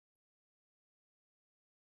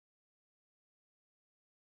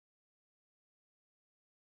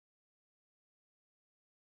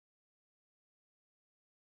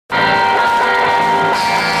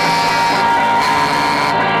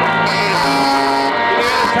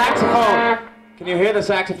saxophone? Can you hear the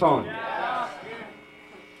saxophone?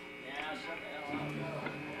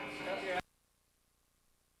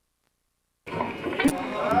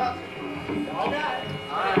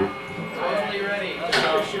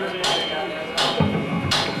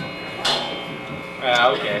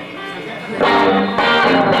 Okay.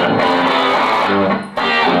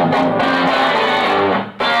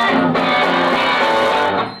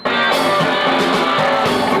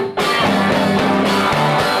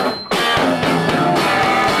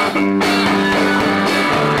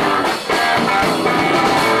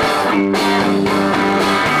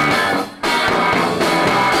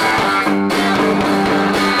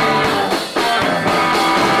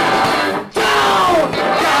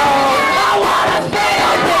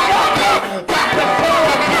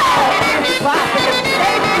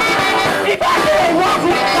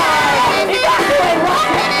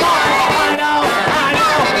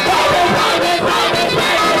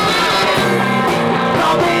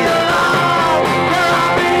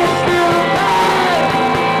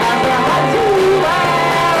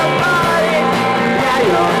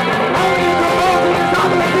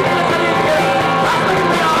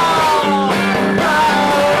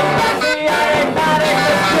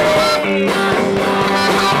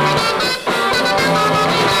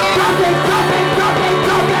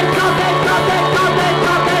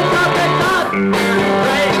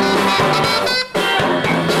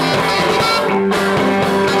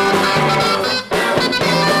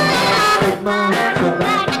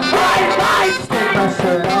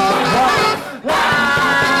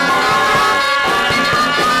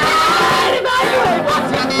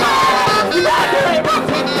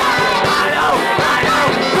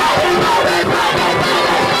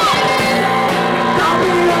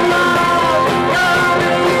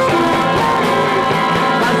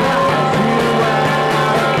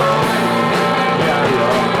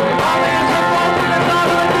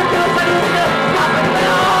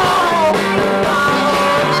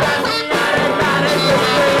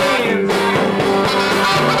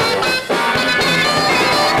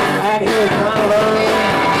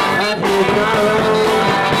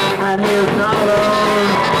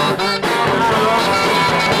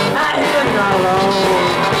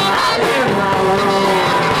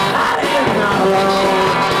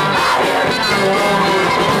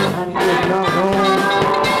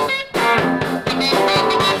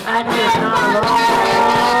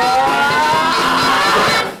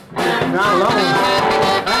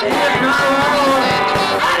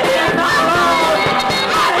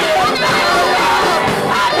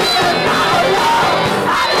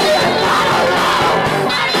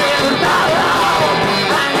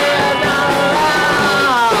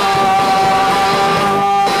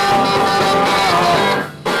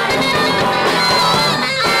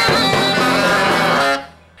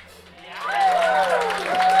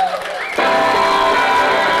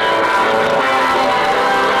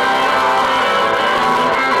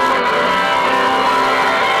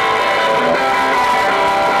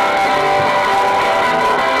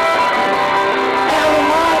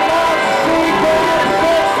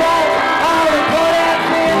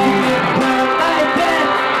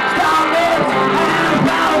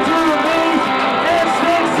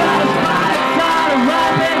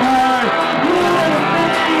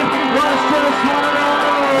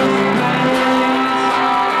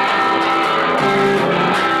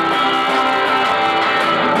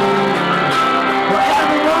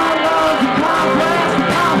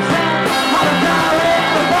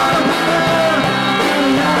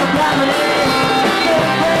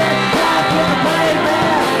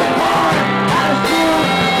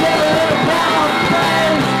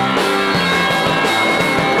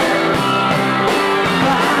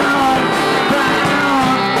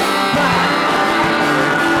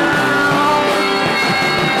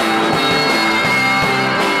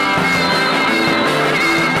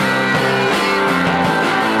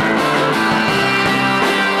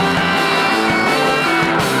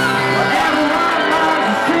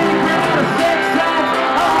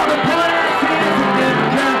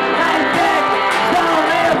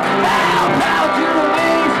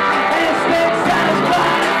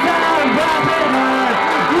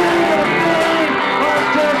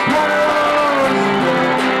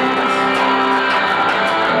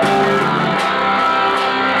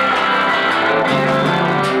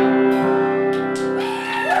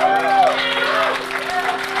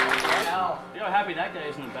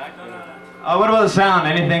 What about the sound?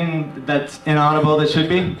 Anything that's inaudible that should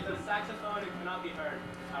be? The saxophone cannot be heard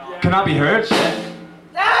at all. Cannot be heard?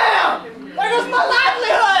 Damn! There goes my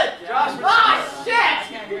livelihood! Josh, ah,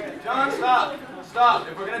 shit! John, stop. Stop.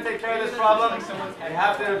 If we're going to take care of this problem, I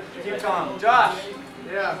have to keep calm. Josh.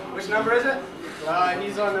 Yeah. Which number is it?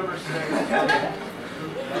 He's on number 6.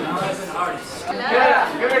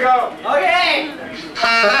 Yeah, here we go. Okay!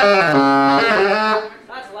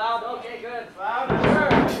 That's loud. Okay, good. Loud? Sure.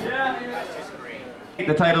 Yeah.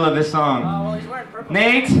 The title of this song. Well, he's wearing purple.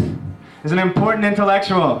 Nate is an important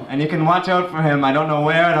intellectual, and you can watch out for him. I don't know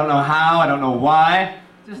where, I don't know how, I don't know why.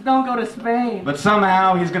 Just don't go to Spain. But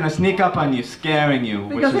somehow he's going to sneak up on you, scaring you,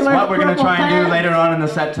 Because which he is wears what we're going to purple try and do pants. later on in the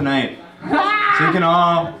set tonight. So you can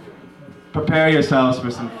all prepare yourselves for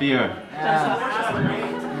some fear.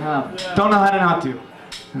 Yeah. Don't know how to not to.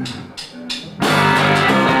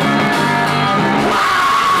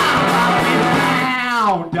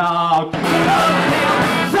 Wow, dog.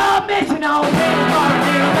 Submission on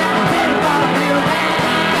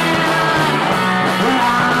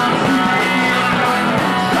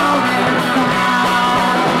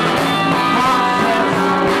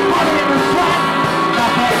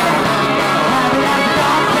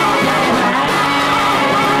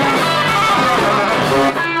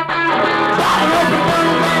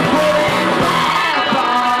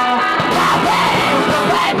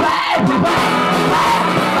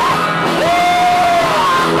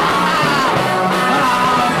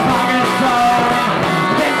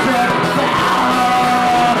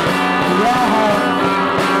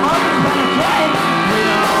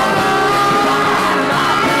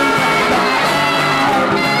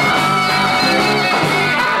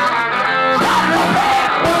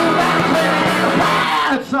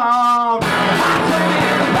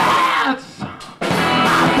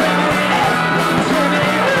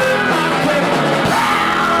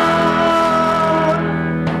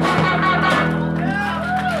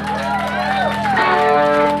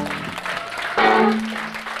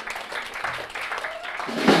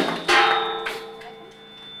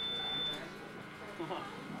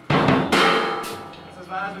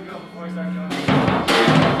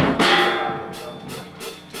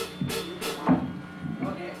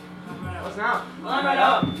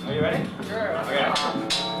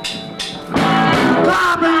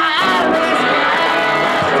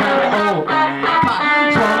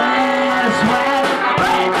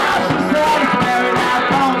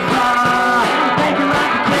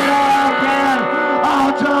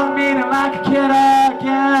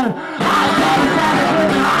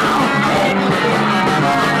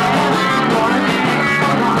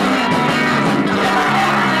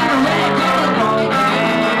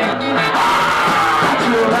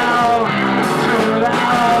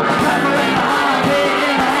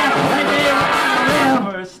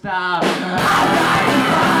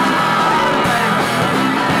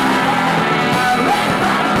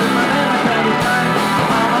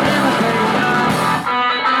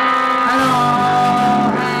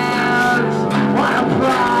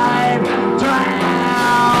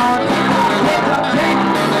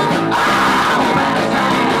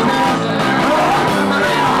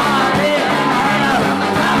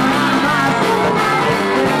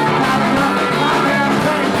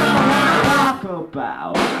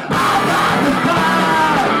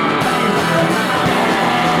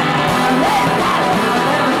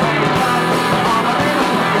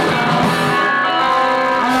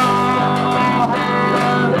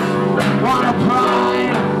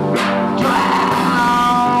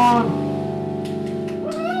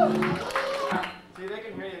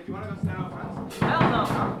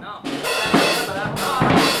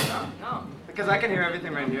Because I can hear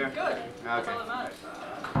everything right here. Good. That's Okay. all that matters.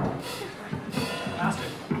 Faster.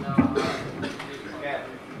 Okay.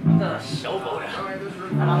 The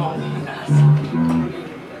showboat.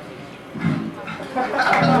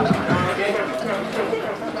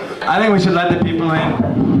 I think we should let the people in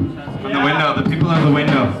from the window. The people of the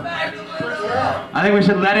window. I think we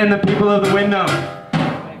should let in the people of the window.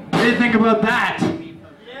 What do you think about that?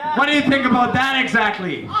 What do you think about that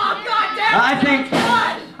exactly? Oh, goddamn!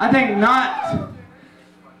 I think not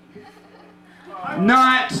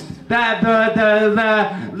that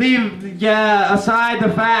the leave aside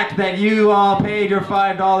the fact that you all paid your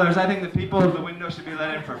 $5. I think the people of the window should be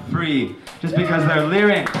let in for free just because they're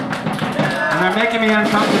leering and they're making me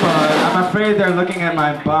uncomfortable. I'm afraid they're looking at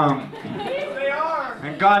my bum. They are.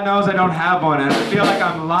 And God knows I don't have one, and I feel like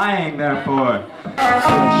I'm lying, therefore.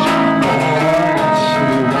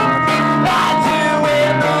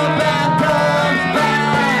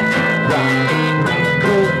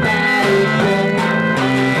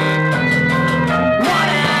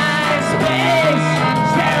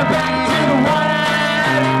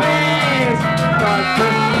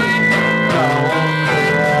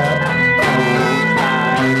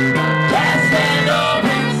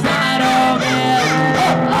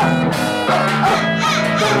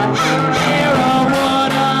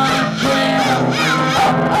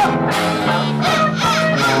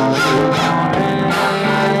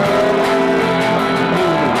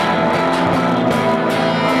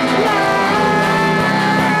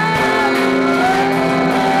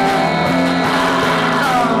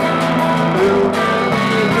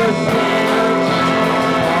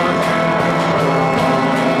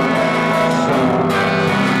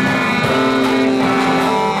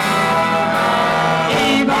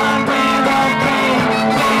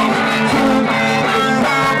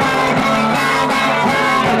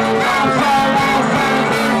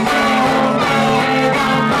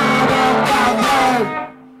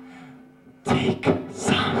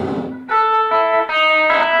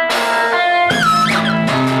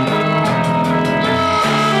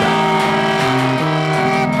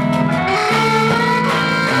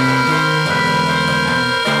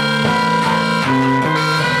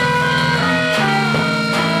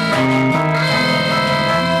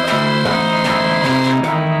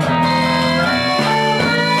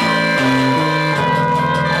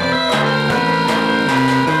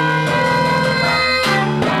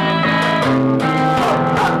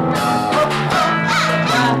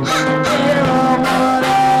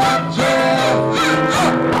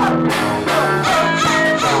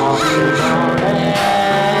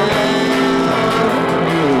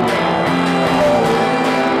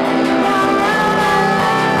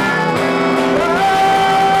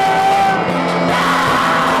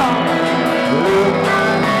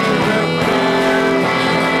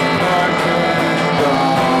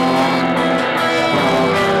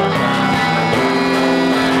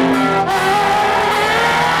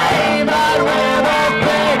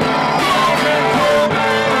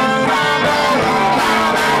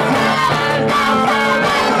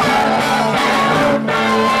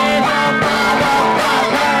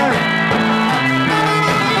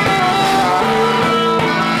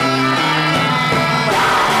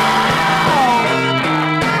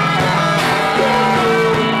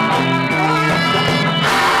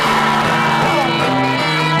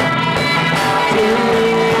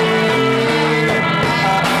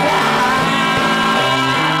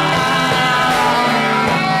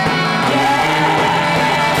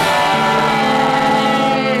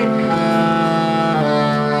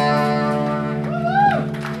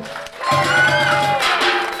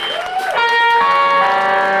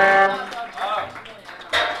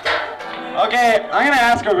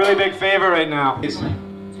 ask a really big favor right now.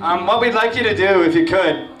 What we'd like you to do, if you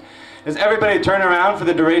could, is everybody turn around for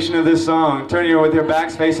the duration of this song. Turn with your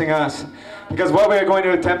backs facing us. Because what we're going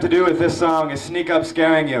to attempt to do with this song is sneak up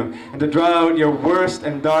scaring you and to draw out your worst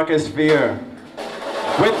and darkest fear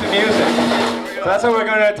with the music. So that's what we're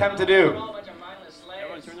going to attempt to do.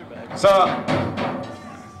 So,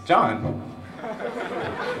 John.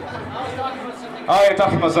 Oh, you're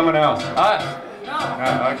talking about someone else.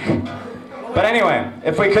 Okay. But anyway,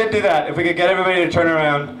 if we could do that, if we could get everybody to turn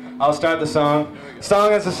around, I'll start the song. The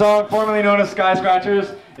song is a song formerly known as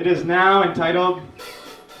Skyscratchers. It is now entitled...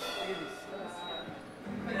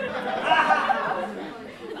 We're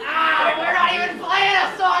not even playing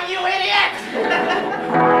a song, you idiot!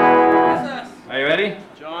 Are you ready?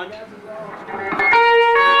 John?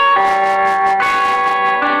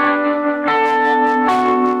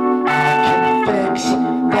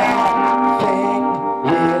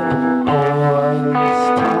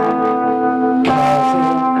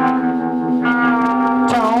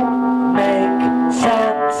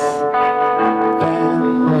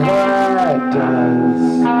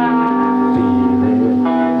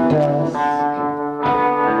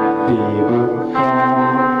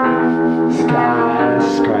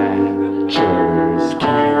 Skyscratchers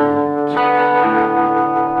can't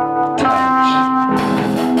touch.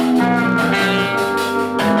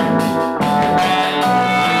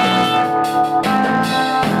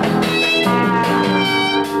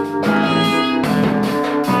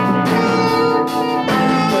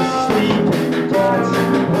 The sleep gets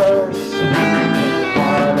worse.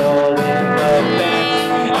 Bottled in the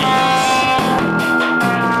fence.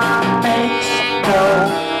 Makes no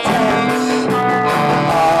sense.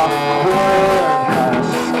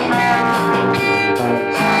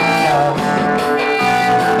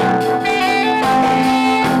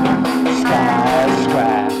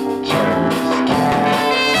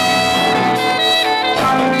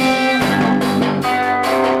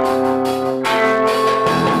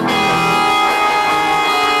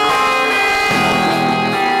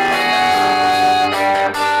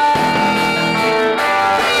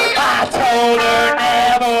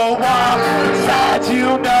 You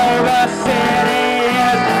know the city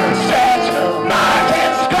is stretch mark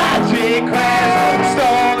and scratchy cracks,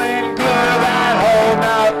 stolen glue that hold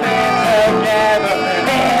nothing together.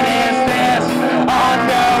 It is this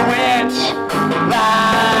under which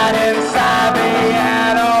light inside the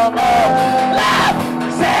animal life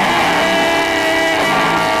sails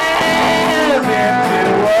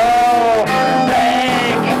into a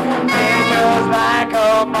break. It goes like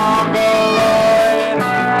a mongoloid.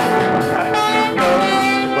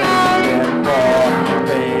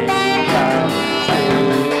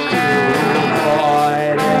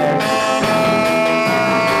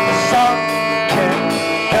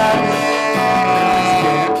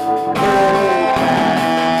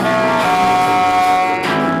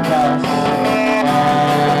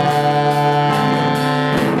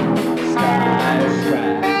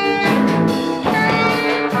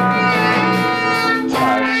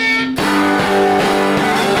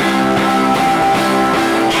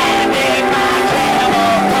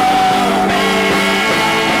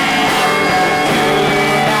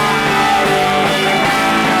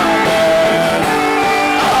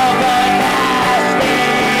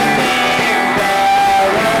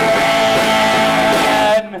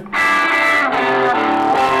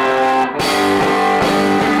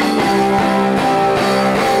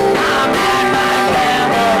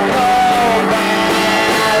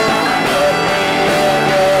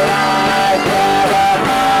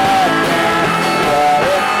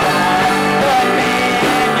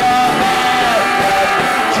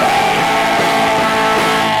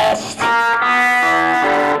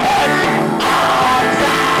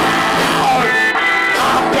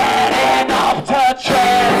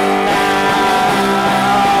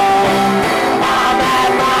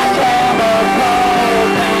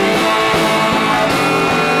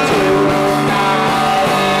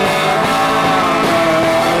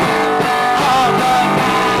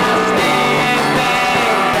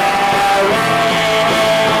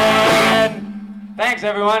 Thanks,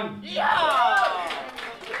 everyone. Yeah!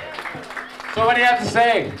 So what do you have to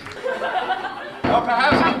say? Oh,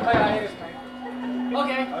 perhaps we can play I Hate His Pain.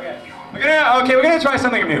 Okay. We're gonna try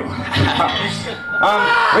something new. We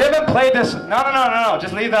haven't played this. No.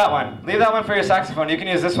 Just leave that one. Leave that one for your saxophone. You can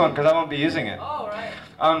use this one because I won't be using it. Oh, right.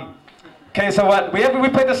 Okay, so what we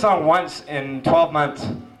played this song once in 12 months.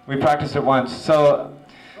 We practiced it once, so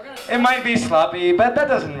it might be sloppy, but that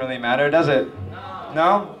doesn't really matter, does it?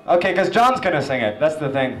 No? Okay, because John's gonna sing it. That's the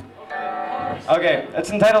thing. Okay, it's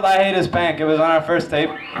entitled I Hate His Bank. It was on our first tape.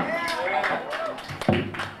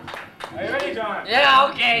 Yeah,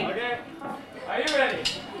 okay. Okay. Are you ready?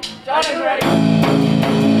 Johnny's ready.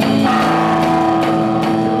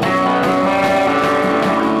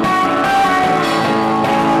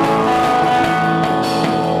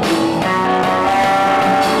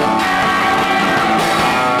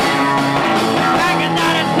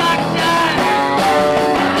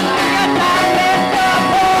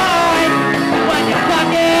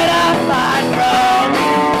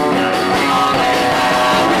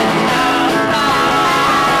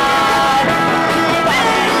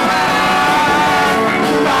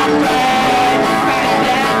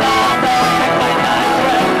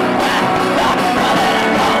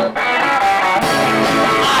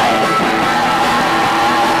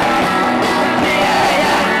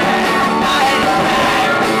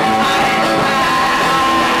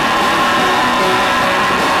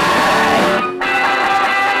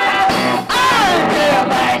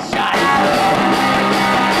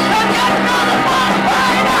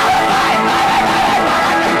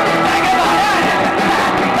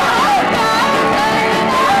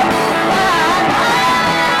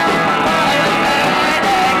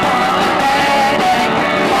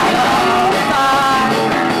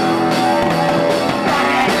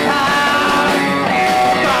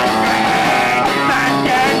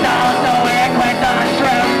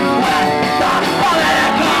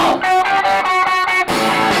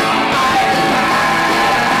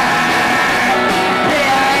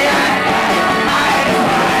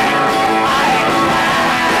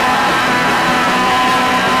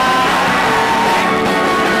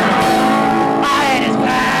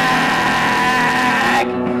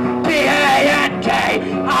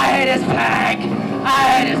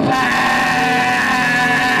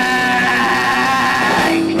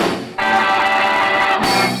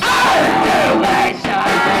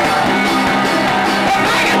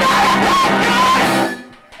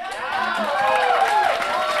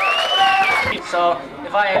 So,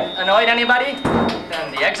 if I annoyed anybody,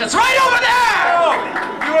 then the exit's right over there! Oh,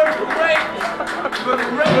 you were great! You were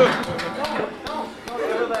great!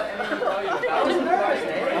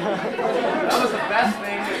 That was the best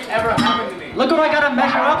thing that ever happened to me. Look what I gotta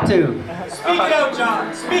measure up to. Speak it out,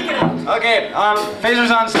 John. Speak it out. Okay, phasers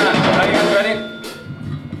on stun. Are you guys ready?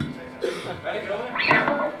 Ready? Go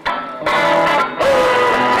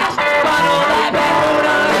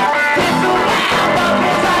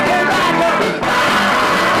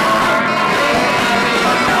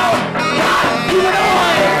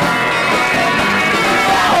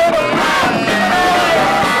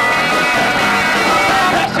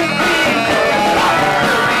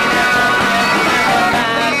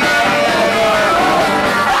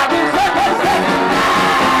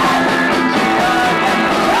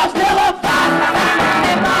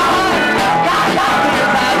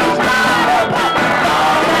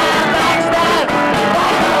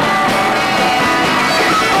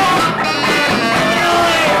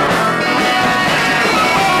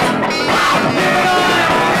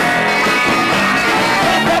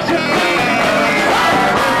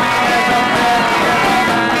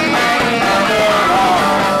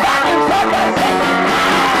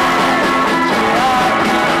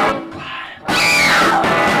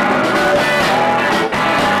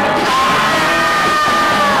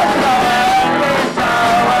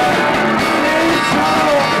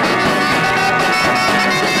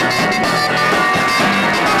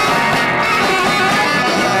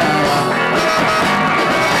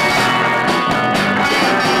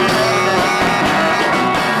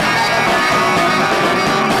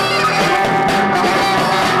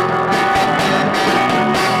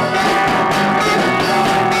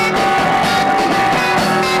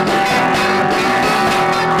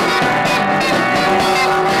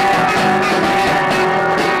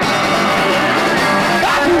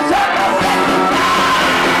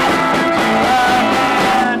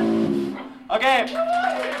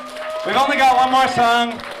We've only got one more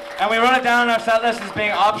song, and we wrote it down on our set list as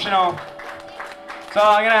being optional. So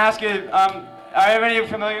I'm gonna ask you, are everybody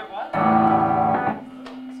familiar? What?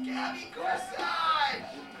 Scabby Corsage!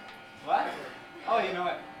 What? Oh, you know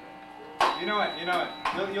it. You know it.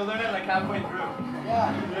 You'll learn it like halfway through.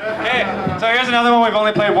 Yeah. Okay, so here's another one we've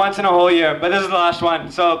only played once in a whole year, but this is the last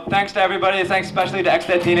one. So thanks to everybody, thanks especially to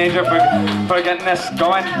X-Dead Teenager for getting this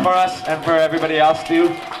going for us and for everybody else too.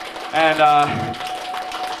 And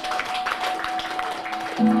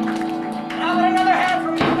How about another hand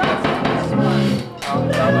from you nuts on this one?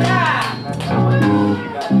 Yeah!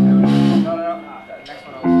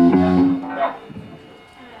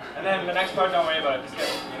 And then the next part, don't worry about it.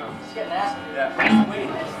 Just Get nasty. Yeah.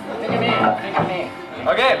 Think of me.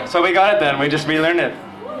 Okay, so we got it then. We just relearned it.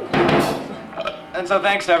 And so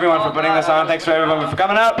thanks to everyone for putting this on. Thanks to everyone for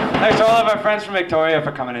coming out. Thanks to all of our friends from Victoria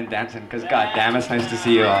for coming and dancing, because god damn, it's nice to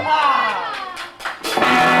see you all.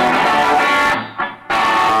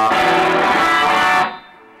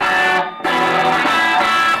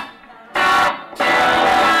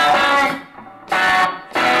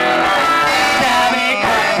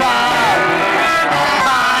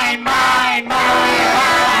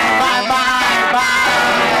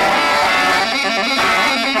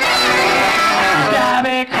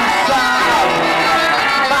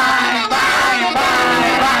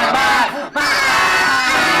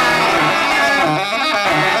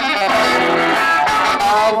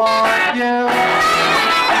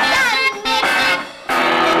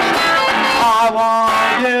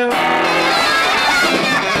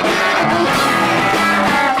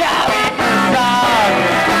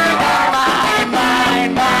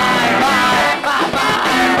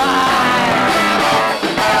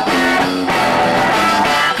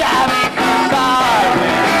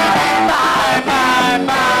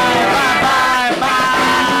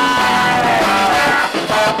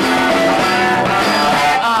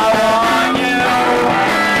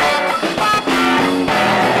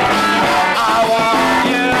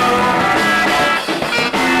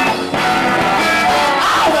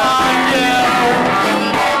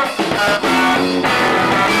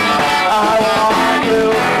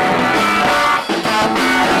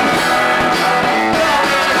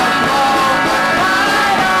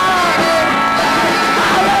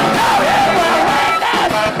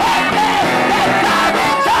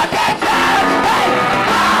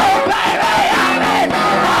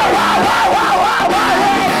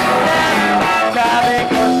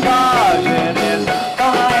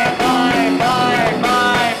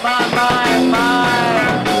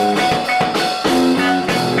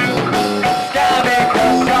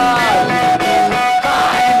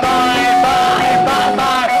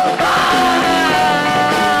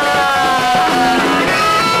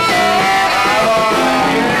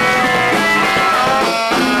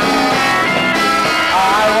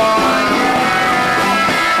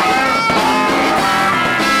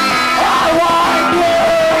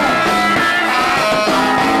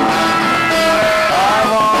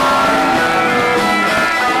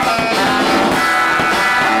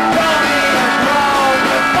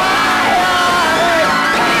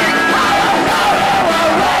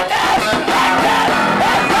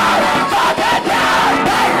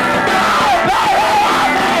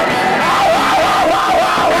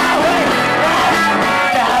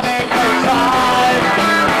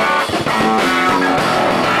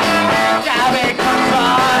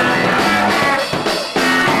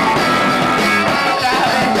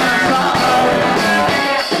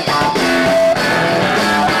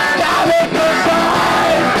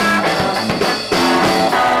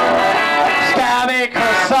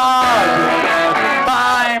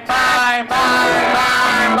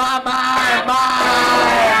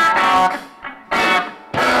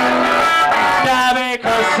 Scabby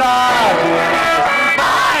Corsage.